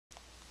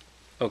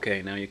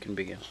Okay, now you can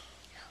begin.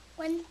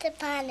 Once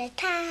upon a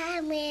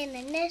time in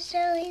a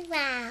nursery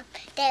rhyme,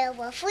 there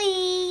were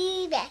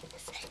three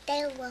bears.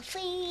 There were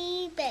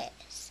three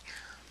bears.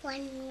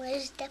 One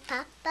was the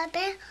papa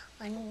bear,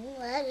 one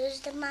was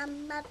the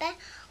mama bear,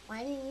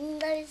 one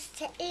was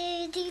the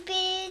itty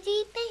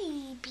bitty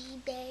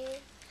baby bear.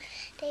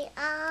 They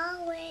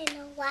all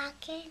went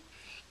walking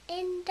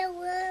in the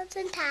woods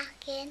and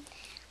talking.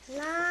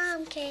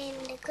 Along came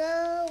the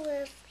girl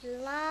with the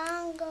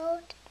long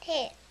gold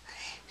hair.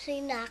 She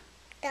knocked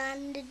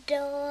on the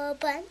door,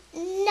 but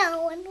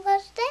no one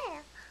was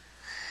there.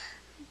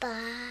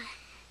 But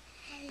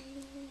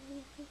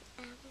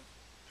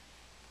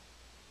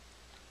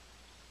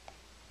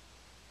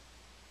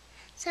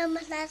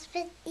someone has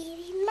been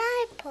eating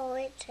my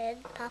porridge,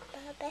 said Papa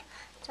Bear.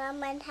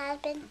 Someone has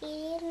been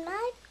eating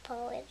my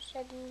porridge,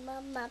 said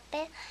Mama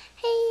Bear.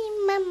 Hey,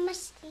 Mama,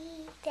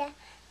 see that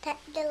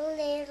the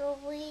little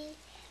wee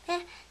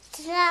bear.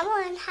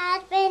 Someone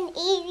has been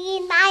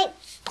eating my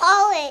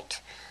porridge.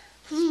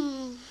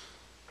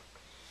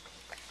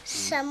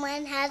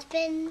 Someone has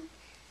been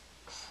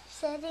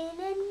sitting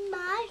in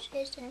my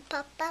chair, and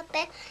Papa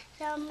Bear.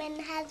 Someone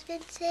has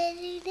been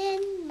sitting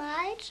in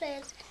my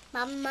chair,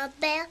 Mama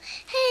Bear.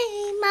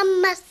 Hey,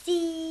 Mama,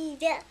 see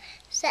there,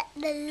 said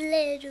the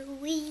little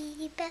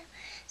wee bear.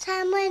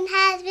 Someone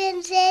has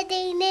been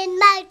sitting in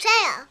my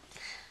chair.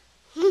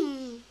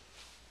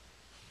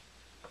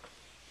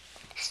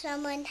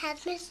 Someone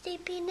has been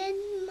sleeping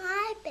in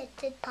my bed,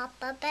 said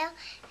Papa Bear.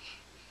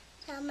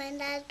 Someone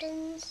has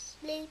been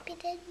sleeping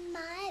in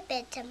my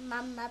bed, said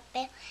Mama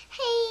Bear.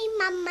 Hey,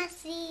 Mama,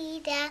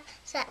 see there,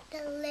 said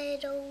the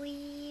little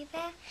wee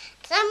bear.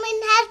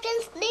 Someone has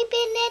been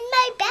sleeping in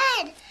my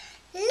bed.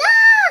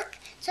 Look!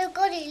 So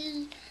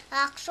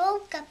Goldilocks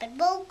woke up and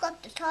woke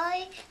up the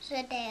toy.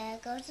 So there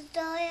goes the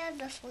story of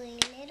the three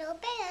little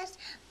bears.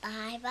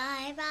 Bye,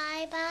 bye,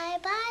 bye, bye,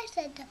 bye,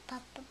 said the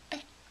Papa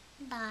Bear.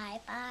 Bye,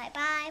 bye,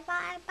 bye,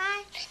 bye,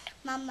 bye,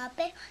 Mama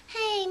Bear.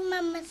 Hey,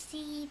 Mama,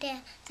 see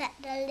there, said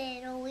the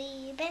little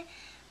wee bear.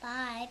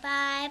 Bye,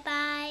 bye,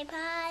 bye,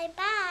 bye,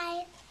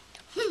 bye.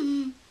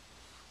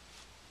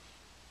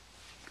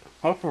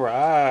 All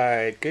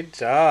right, good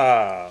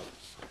job.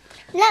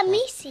 Let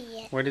me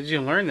see it. Where did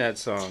you learn that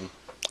song?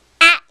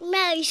 At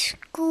my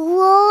school.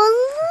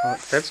 Oh,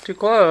 that's too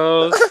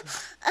close.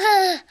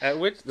 At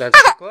which? That's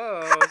too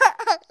close.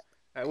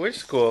 At which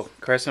school?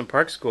 Crescent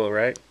Park School,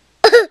 right?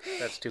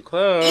 That's too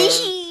close.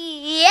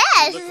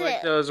 Yes. You look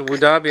like those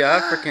Wadabi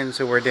Africans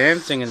who were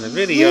dancing in the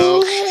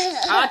video.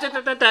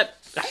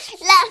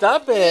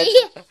 Stop it.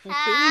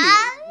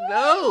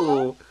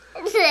 No.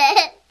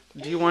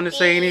 Do you want to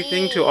say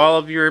anything to all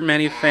of your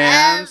many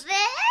fans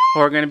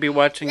who are going to be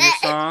watching your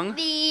song?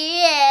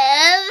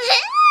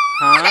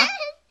 Huh?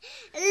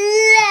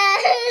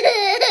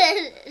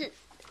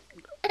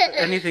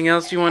 Anything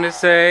else you want to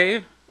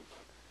say?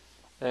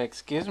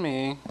 Excuse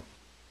me.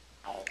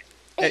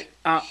 Hey,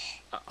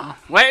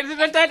 wait.